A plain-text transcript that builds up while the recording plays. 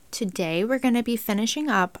Today we're going to be finishing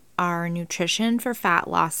up our Nutrition for Fat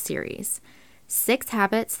Loss series, 6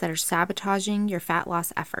 habits that are sabotaging your fat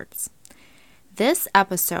loss efforts. This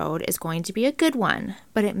episode is going to be a good one,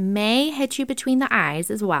 but it may hit you between the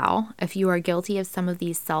eyes as well if you are guilty of some of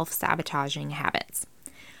these self-sabotaging habits.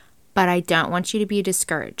 But I don't want you to be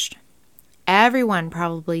discouraged. Everyone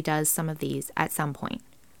probably does some of these at some point.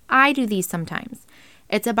 I do these sometimes.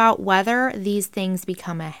 It's about whether these things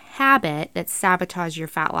become a habit that sabotage your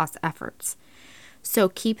fat loss efforts. So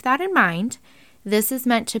keep that in mind. This is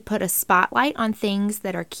meant to put a spotlight on things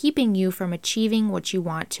that are keeping you from achieving what you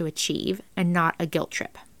want to achieve and not a guilt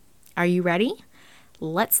trip. Are you ready?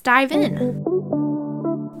 Let's dive in.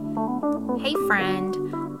 Hey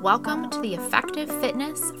friend, welcome to the Effective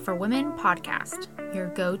Fitness for Women podcast, your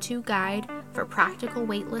go-to guide for practical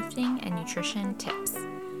weightlifting and nutrition tips.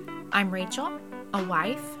 I'm Rachel, a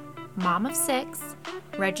wife, mom of 6,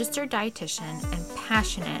 registered dietitian, and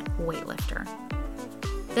passionate weightlifter.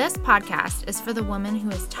 This podcast is for the woman who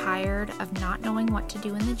is tired of not knowing what to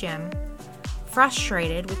do in the gym,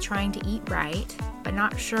 frustrated with trying to eat right, but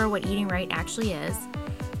not sure what eating right actually is,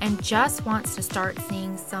 and just wants to start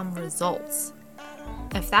seeing some results.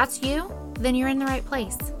 If that's you, then you're in the right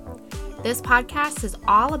place. This podcast is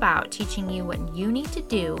all about teaching you what you need to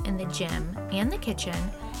do in the gym and the kitchen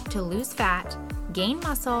to lose fat, gain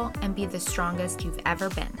muscle, and be the strongest you've ever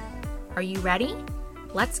been. Are you ready?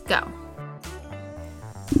 Let's go.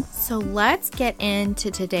 So let's get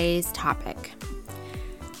into today's topic.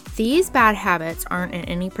 These bad habits aren't in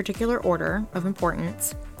any particular order of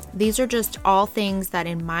importance. These are just all things that,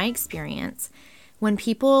 in my experience, when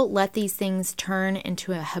people let these things turn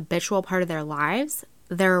into a habitual part of their lives,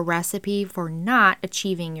 they're a recipe for not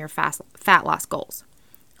achieving your fat loss goals.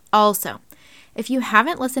 Also, if you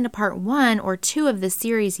haven't listened to part 1 or 2 of this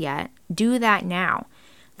series yet, do that now.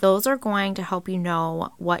 Those are going to help you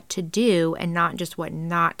know what to do and not just what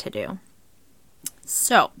not to do.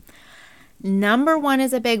 So, number 1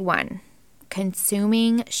 is a big one,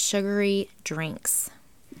 consuming sugary drinks.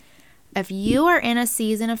 If you are in a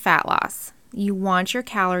season of fat loss, you want your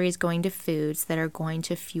calories going to foods that are going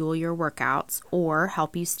to fuel your workouts or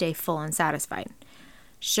help you stay full and satisfied.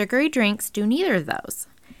 Sugary drinks do neither of those.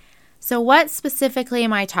 So what specifically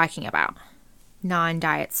am I talking about?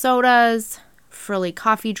 Non-diet sodas, frilly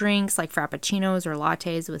coffee drinks like frappuccinos or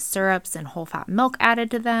lattes with syrups and whole fat milk added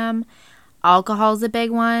to them. Alcohol is a big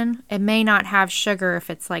one. It may not have sugar if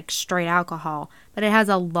it's like straight alcohol, but it has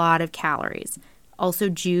a lot of calories. Also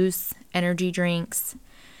juice, energy drinks.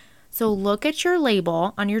 So look at your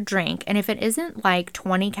label on your drink, and if it isn't like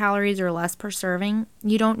 20 calories or less per serving,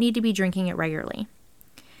 you don't need to be drinking it regularly.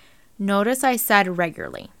 Notice I said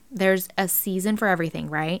regularly. There's a season for everything,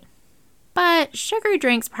 right? But sugary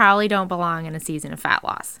drinks probably don't belong in a season of fat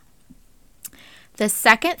loss. The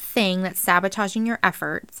second thing that's sabotaging your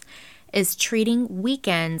efforts is treating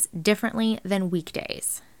weekends differently than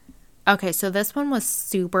weekdays. Okay, so this one was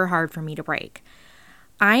super hard for me to break.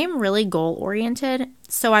 I am really goal-oriented,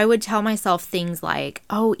 so I would tell myself things like,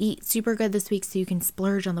 oh, eat super good this week so you can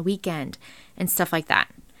splurge on the weekend and stuff like that.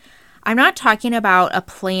 I'm not talking about a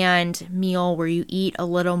planned meal where you eat a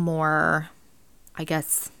little more, I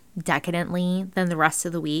guess, decadently than the rest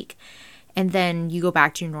of the week, and then you go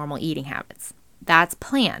back to your normal eating habits. That's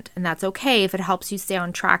planned, and that's okay if it helps you stay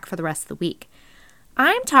on track for the rest of the week.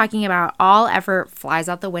 I'm talking about all effort flies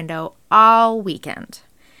out the window all weekend.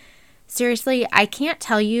 Seriously, I can't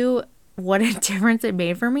tell you what a difference it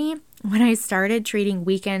made for me when I started treating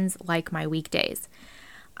weekends like my weekdays.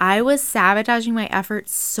 I was sabotaging my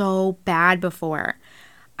efforts so bad before.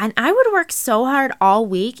 And I would work so hard all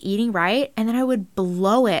week eating right, and then I would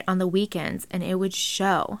blow it on the weekends, and it would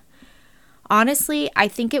show. Honestly, I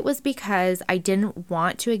think it was because I didn't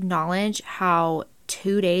want to acknowledge how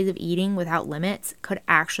 2 days of eating without limits could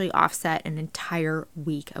actually offset an entire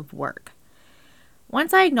week of work.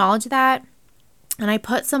 Once I acknowledged that, and I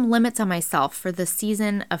put some limits on myself for the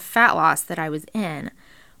season of fat loss that I was in,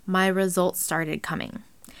 my results started coming.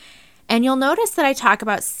 And you'll notice that I talk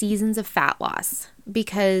about seasons of fat loss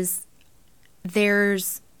because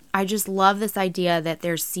I just love this idea that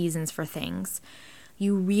there's seasons for things.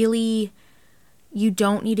 You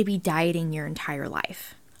don't need to be dieting your entire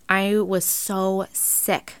life. I was so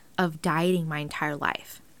sick of dieting my entire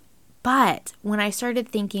life. But when I started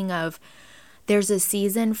thinking of there's a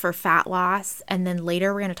season for fat loss, and then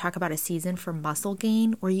later we're going to talk about a season for muscle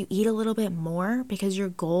gain where you eat a little bit more because your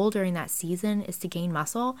goal during that season is to gain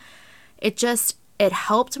muscle, it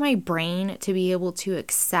helped my brain to be able to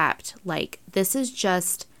accept, like, this is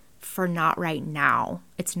just for not right now.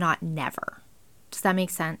 It's not never. Does that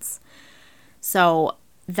make sense? So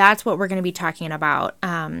that's what we're going to be talking about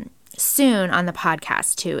soon on the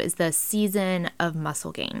podcast too, is the season of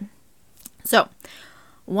muscle gain. So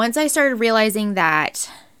once I started realizing that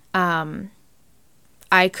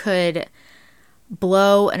I could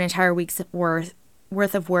blow an entire week's worth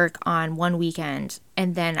of work on one weekend,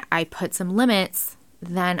 and then I put some limits,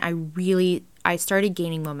 then I started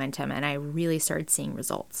gaining momentum and I really started seeing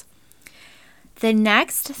results. The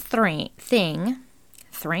next thing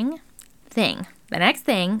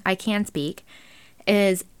I can speak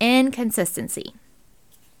is inconsistency.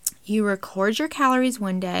 You record your calories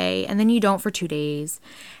one day and then you don't for 2 days,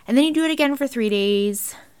 and then you do it again for 3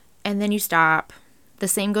 days and then you stop. The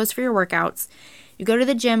same goes for your workouts. You go to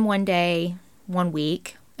the gym one day, 1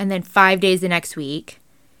 week, and then 5 days the next week,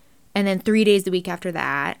 and then 3 days the week after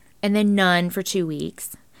that, and then none for 2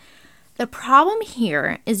 weeks. The problem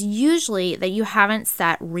here is usually that you haven't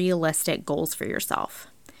set realistic goals for yourself.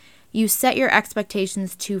 You set your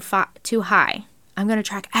expectations too high. I'm going to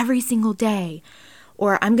track every single day,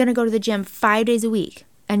 or I'm going to go to the gym 5 days a week,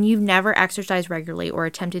 and you've never exercised regularly or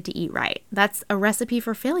attempted to eat right. That's a recipe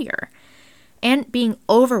for failure and being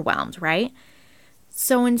overwhelmed, right?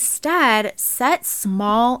 So instead, set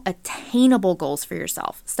small, attainable goals for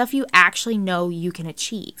yourself, stuff you actually know you can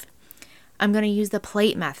achieve. I'm going to use the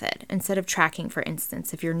plate method instead of tracking, for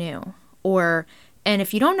instance, if you're new. And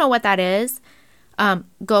if you don't know what that is,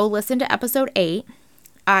 go listen to episode 8.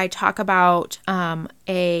 I talk about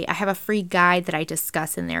I have a free guide that I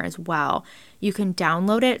discuss in there as well. You can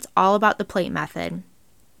download it. It's all about the plate method.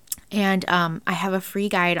 And I have a free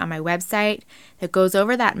guide on my website that goes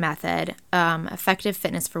over that method,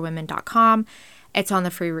 effectivefitnessforwomen.com. It's on the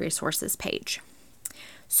free resources page.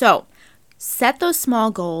 So set those small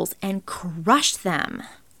goals and crush them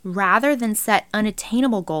rather than set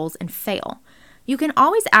unattainable goals and fail. You can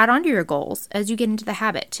always add on to your goals as you get into the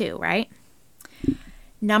habit too, right?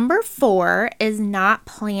 Number 4 is not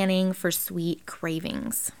planning for sweet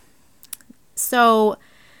cravings. So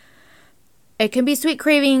it can be sweet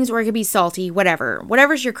cravings or it could be salty,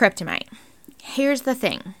 whatever's your kryptonite. Here's the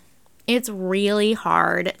thing. It's really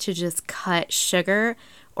hard to just cut sugar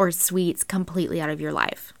or sweets completely out of your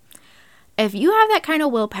life. If you have that kind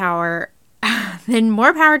of willpower, then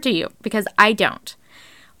more power to you, because I don't.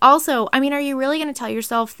 Also, are you really going to tell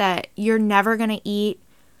yourself that you're never going to eat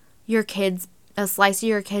a slice of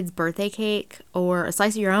your kid's birthday cake or a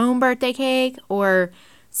slice of your own birthday cake or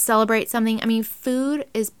celebrate something? Food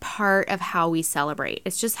is part of how we celebrate.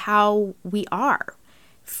 It's just how we are.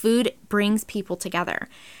 Food brings people together.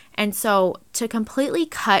 And so to completely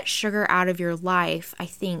cut sugar out of your life, I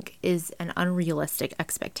think, is an unrealistic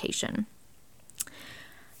expectation.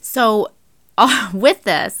 So with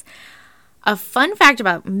this, a fun fact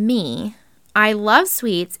about me, I love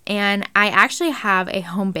sweets, and I actually have a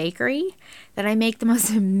home bakery that I make the most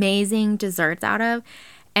amazing desserts out of.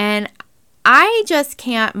 And I just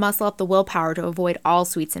can't muscle up the willpower to avoid all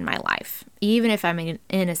sweets in my life, even if I'm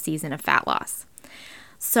in a season of fat loss.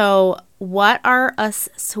 So what are us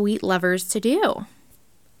sweet lovers to do?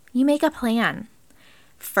 You make a plan.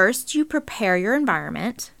 First, you prepare your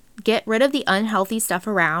environment. Get rid of the unhealthy stuff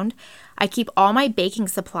around. I keep all my baking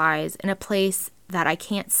supplies in a place that I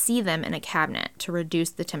can't see them in a cabinet to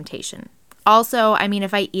reduce the temptation. Also,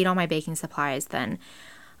 if I eat all my baking supplies, then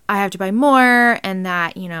I have to buy more, and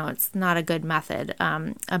that, it's not a good method,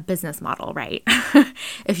 a business model, right?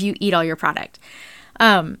 If you eat all your product.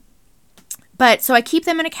 But so I keep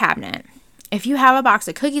them in a cabinet. If you have a box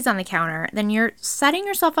of cookies on the counter, then you're setting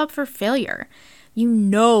yourself up for failure. You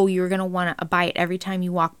know you're going to want a bite every time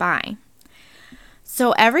you walk by.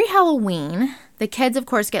 So every Halloween, the kids, of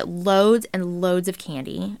course, get loads and loads of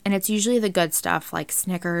candy, and it's usually the good stuff like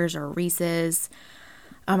Snickers or Reese's.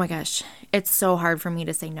 Oh my gosh, it's so hard for me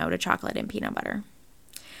to say no to chocolate and peanut butter.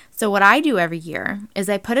 So what I do every year is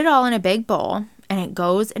I put it all in a big bowl, and it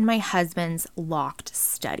goes in my husband's locked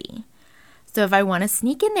study. So if I want to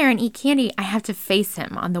sneak in there and eat candy, I have to face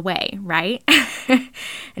him on the way, right?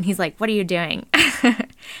 And he's like, what are you doing?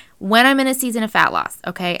 When I'm in a season of fat loss,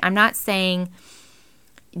 okay? I'm not saying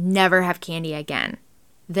never have candy again.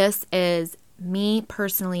 This is me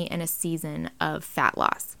personally in a season of fat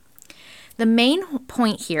loss. The main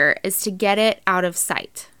point here is to get it out of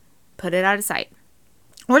sight. Put it out of sight.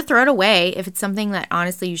 Or throw it away if it's something that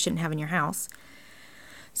honestly you shouldn't have in your house.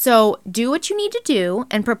 So do what you need to do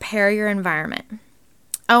and prepare your environment.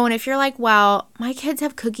 Oh, and if you're like, well, my kids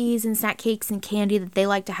have cookies and snack cakes and candy that they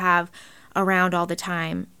like to have around all the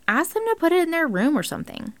time, ask them to put it in their room or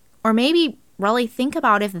something. Or maybe really think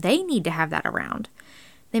about if they need to have that around.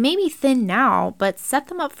 They may be thin now, but set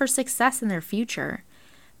them up for success in their future.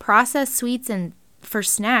 Processed sweets and for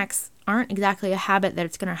snacks aren't exactly a habit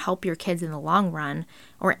that's going to help your kids in the long run,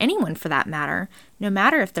 or anyone for that matter, no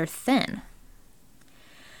matter if they're thin.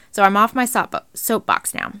 So I'm off my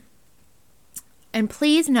soapbox now. And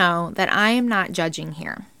please know that I am not judging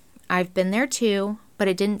here. I've been there too, but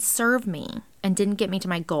it didn't serve me and didn't get me to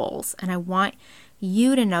my goals. And I want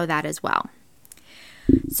you to know that as well.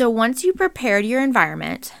 So once you prepared your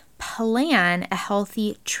environment, plan a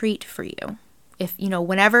healthy treat for you. If,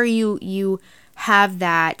 whenever you have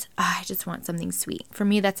that, I just want something sweet. For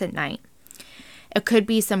me, that's at night. It could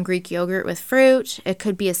be some Greek yogurt with fruit. It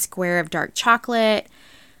could be a square of dark chocolate.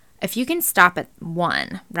 If you can stop at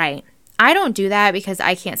one, right? I don't do that because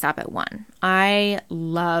I can't stop at one. I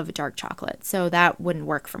love dark chocolate, so that wouldn't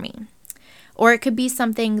work for me. Or it could be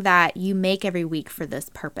something that you make every week for this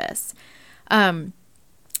purpose.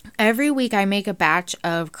 Every week I make a batch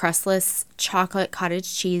of crustless chocolate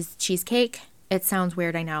cottage cheesecake. It sounds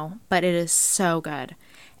weird, I know, but it is so good.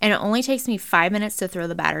 And it only takes me 5 minutes to throw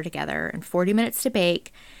the batter together and 40 minutes to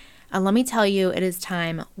bake. And let me tell you, it is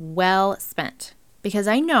time well spent. Because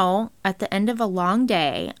I know at the end of a long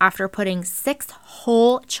day, after putting 6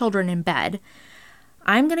 whole children in bed,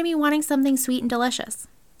 I'm going to be wanting something sweet and delicious.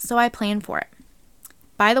 So I plan for it.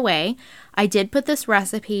 By the way, I did put this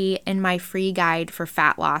recipe in my free guide for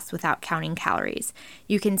fat loss without counting calories.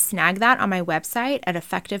 You can snag that on my website at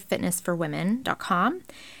effectivefitnessforwomen.com.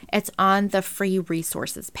 It's on the free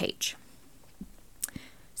resources page.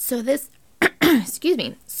 So this, excuse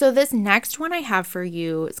me. So this next one I have for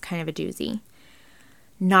you is kind of a doozy.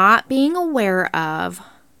 Not being aware of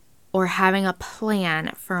or having a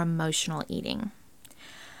plan for emotional eating.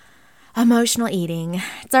 Emotional eating.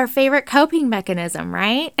 It's our favorite coping mechanism,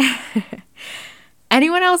 right?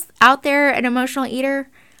 Anyone else out there an emotional eater?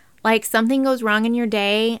 Like something goes wrong in your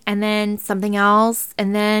day and then something else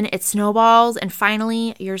and then it snowballs and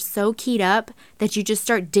finally you're so keyed up that you just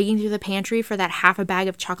start digging through the pantry for that half a bag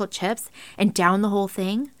of chocolate chips and down the whole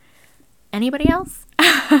thing? Anybody else?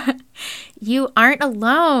 You aren't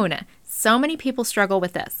alone. So many people struggle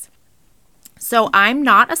with this. So I'm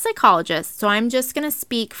not a psychologist, so I'm just going to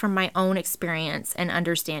speak from my own experience and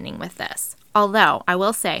understanding with this. Although I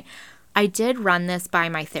will say, I did run this by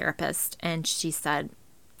my therapist and she said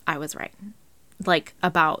I was right, like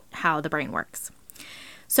about how the brain works.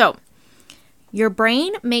 So your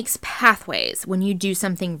brain makes pathways when you do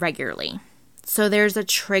something regularly. So there's a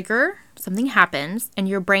trigger, something happens, and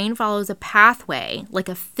your brain follows a pathway, like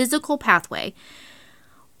a physical pathway,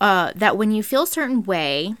 that when you feel a certain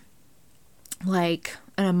way, like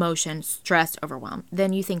an emotion, stress, overwhelm,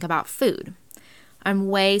 then you think about food. I'm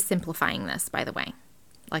way simplifying this, by the way.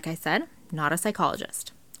 Like I said, not a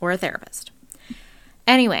psychologist or a therapist.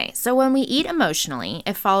 Anyway, so when we eat emotionally,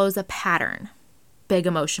 it follows a pattern. Big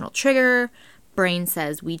emotional trigger, brain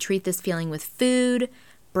says we treat this feeling with food,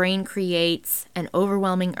 brain creates an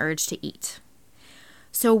overwhelming urge to eat.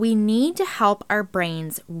 So we need to help our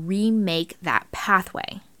brains remake that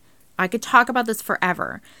pathway. I could talk about this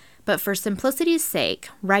forever, but for simplicity's sake,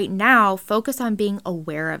 right now, focus on being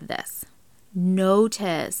aware of this.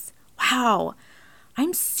 Notice, wow,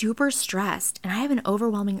 I'm super stressed and I have an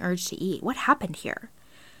overwhelming urge to eat. What happened here?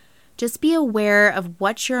 Just be aware of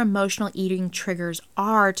what your emotional eating triggers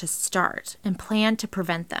are to start and plan to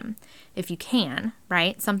prevent them if you can,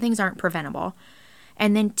 right? Some things aren't preventable.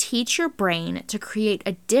 And then teach your brain to create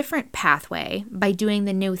a different pathway by doing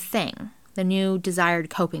the new thing, the new desired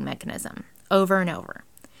coping mechanism over and over.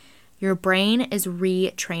 Your brain is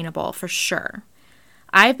retrainable for sure.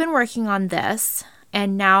 I've been working on this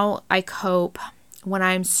and now I cope when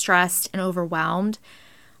I'm stressed and overwhelmed.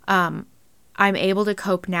 I'm able to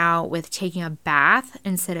cope now with taking a bath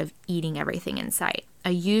instead of eating everything in sight.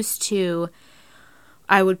 I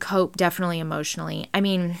would cope definitely emotionally. I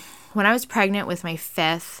mean, when I was pregnant with my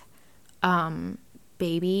 5th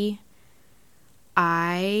baby,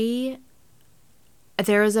 there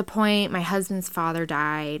was a point my husband's father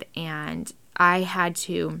died and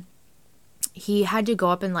he had to go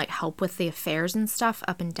up and like help with the affairs and stuff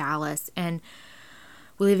up in Dallas, and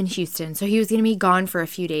we live in Houston. So he was going to be gone for a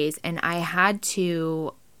few days and I had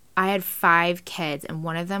 5 kids and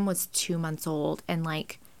one of them was 2 months old. And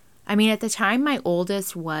at the time my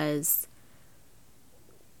oldest was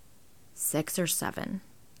 6 or 7.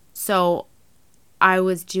 So I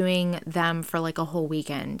was doing them for like a whole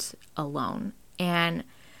weekend alone. And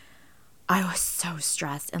I was so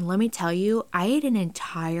stressed. And let me tell you, I ate an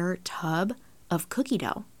entire tub of cookie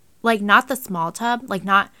dough. Like not the small tub, like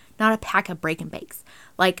not a pack of break and bakes,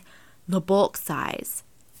 like the bulk size,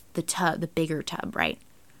 the bigger tub, right?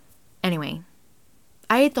 Anyway,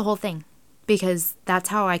 I ate the whole thing because that's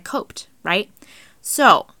how I coped, right?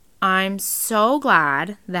 So I'm so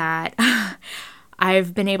glad that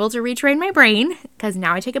I've been able to retrain my brain because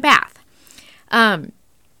now I take a bath.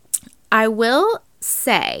 I will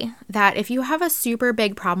say that if you have a super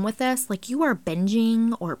big problem with this, like you are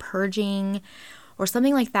binging or purging or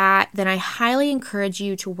something like that, then I highly encourage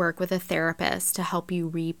you to work with a therapist to help you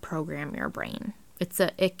reprogram your brain.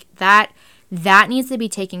 That needs to be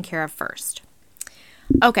taken care of first.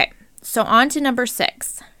 Okay, so on to number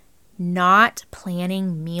 6, not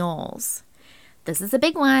planning meals. This is a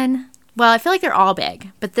big one. Well, I feel like they're all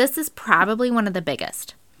big, but this is probably one of the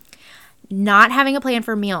biggest. Not having a plan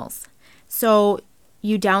for meals. So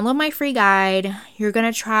you download my free guide. You're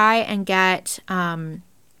going to try and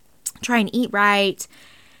eat right.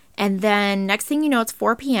 And then next thing you know, it's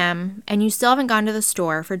 4 p.m. and you still haven't gone to the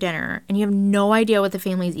store for dinner and you have no idea what the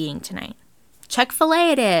family's eating tonight.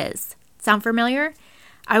 Chick-fil-A it is. Sound familiar?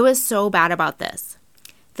 I was so bad about this.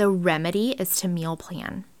 The remedy is to meal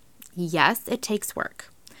plan. Yes, it takes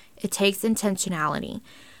work. It takes intentionality.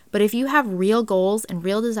 But if you have real goals and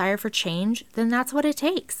real desire for change, then that's what it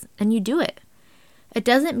takes, and you do it. It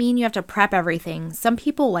doesn't mean you have to prep everything. Some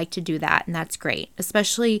people like to do that, and that's great,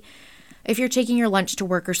 especially if you're taking your lunch to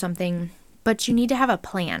work or something, but you need to have a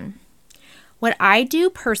plan. What I do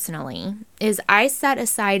personally is I set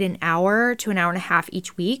aside an hour to an hour and a half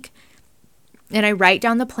each week, and I write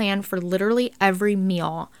down the plan for literally every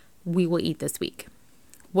meal we will eat this week.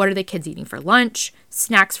 What are the kids eating for lunch?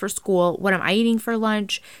 Snacks for school? What am I eating for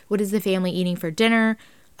lunch? What is the family eating for dinner?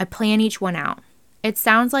 I plan each one out. It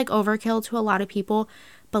sounds like overkill to a lot of people,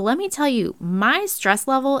 but let me tell you, my stress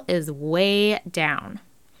level is way down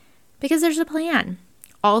because there's a plan.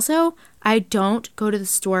 Also, I don't go to the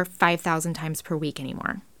store 5,000 times per week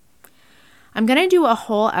anymore. I'm going to do a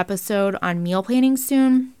whole episode on meal planning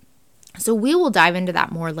soon, so we will dive into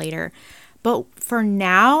that more later. But for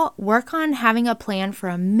now, work on having a plan for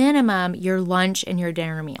a minimum your lunch and your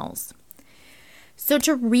dinner meals. So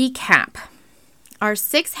to recap, our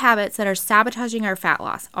 6 habits that are sabotaging our fat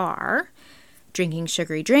loss are drinking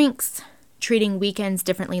sugary drinks, treating weekends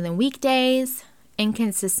differently than weekdays,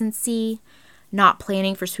 inconsistency, not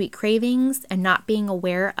planning for sweet cravings, and not being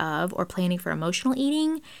aware of or planning for emotional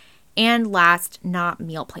eating, and last, not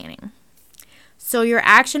meal planning. So your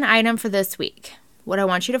action item for this week, what I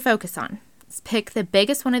want you to focus on, pick the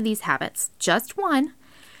biggest one of these habits, just one,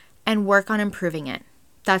 and work on improving it.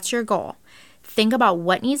 That's your goal. Think about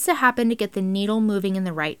what needs to happen to get the needle moving in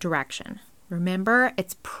the right direction. Remember,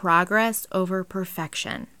 it's progress over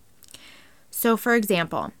perfection. So for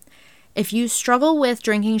example, if you struggle with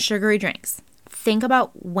drinking sugary drinks, think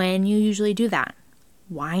about when you usually do that.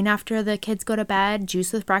 Wine after the kids go to bed,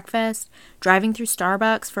 juice with breakfast, driving through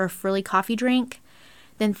Starbucks for a frilly coffee drink.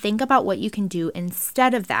 Then think about what you can do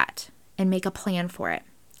instead of that and make a plan for it.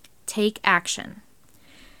 Take action.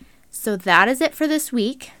 So that is it for this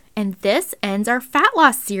week, and this ends our fat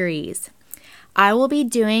loss series. I will be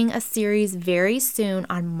doing a series very soon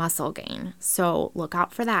on muscle gain, so look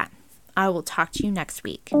out for that. I will talk to you next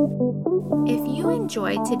week. If you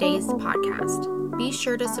enjoyed today's podcast, be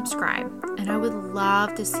sure to subscribe, and I would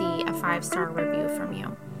love to see a 5-star review from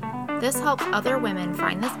you. This helps other women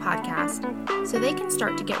find this podcast so they can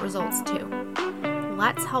start to get results too.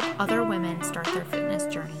 Let's help other women start their fitness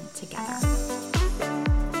journey together.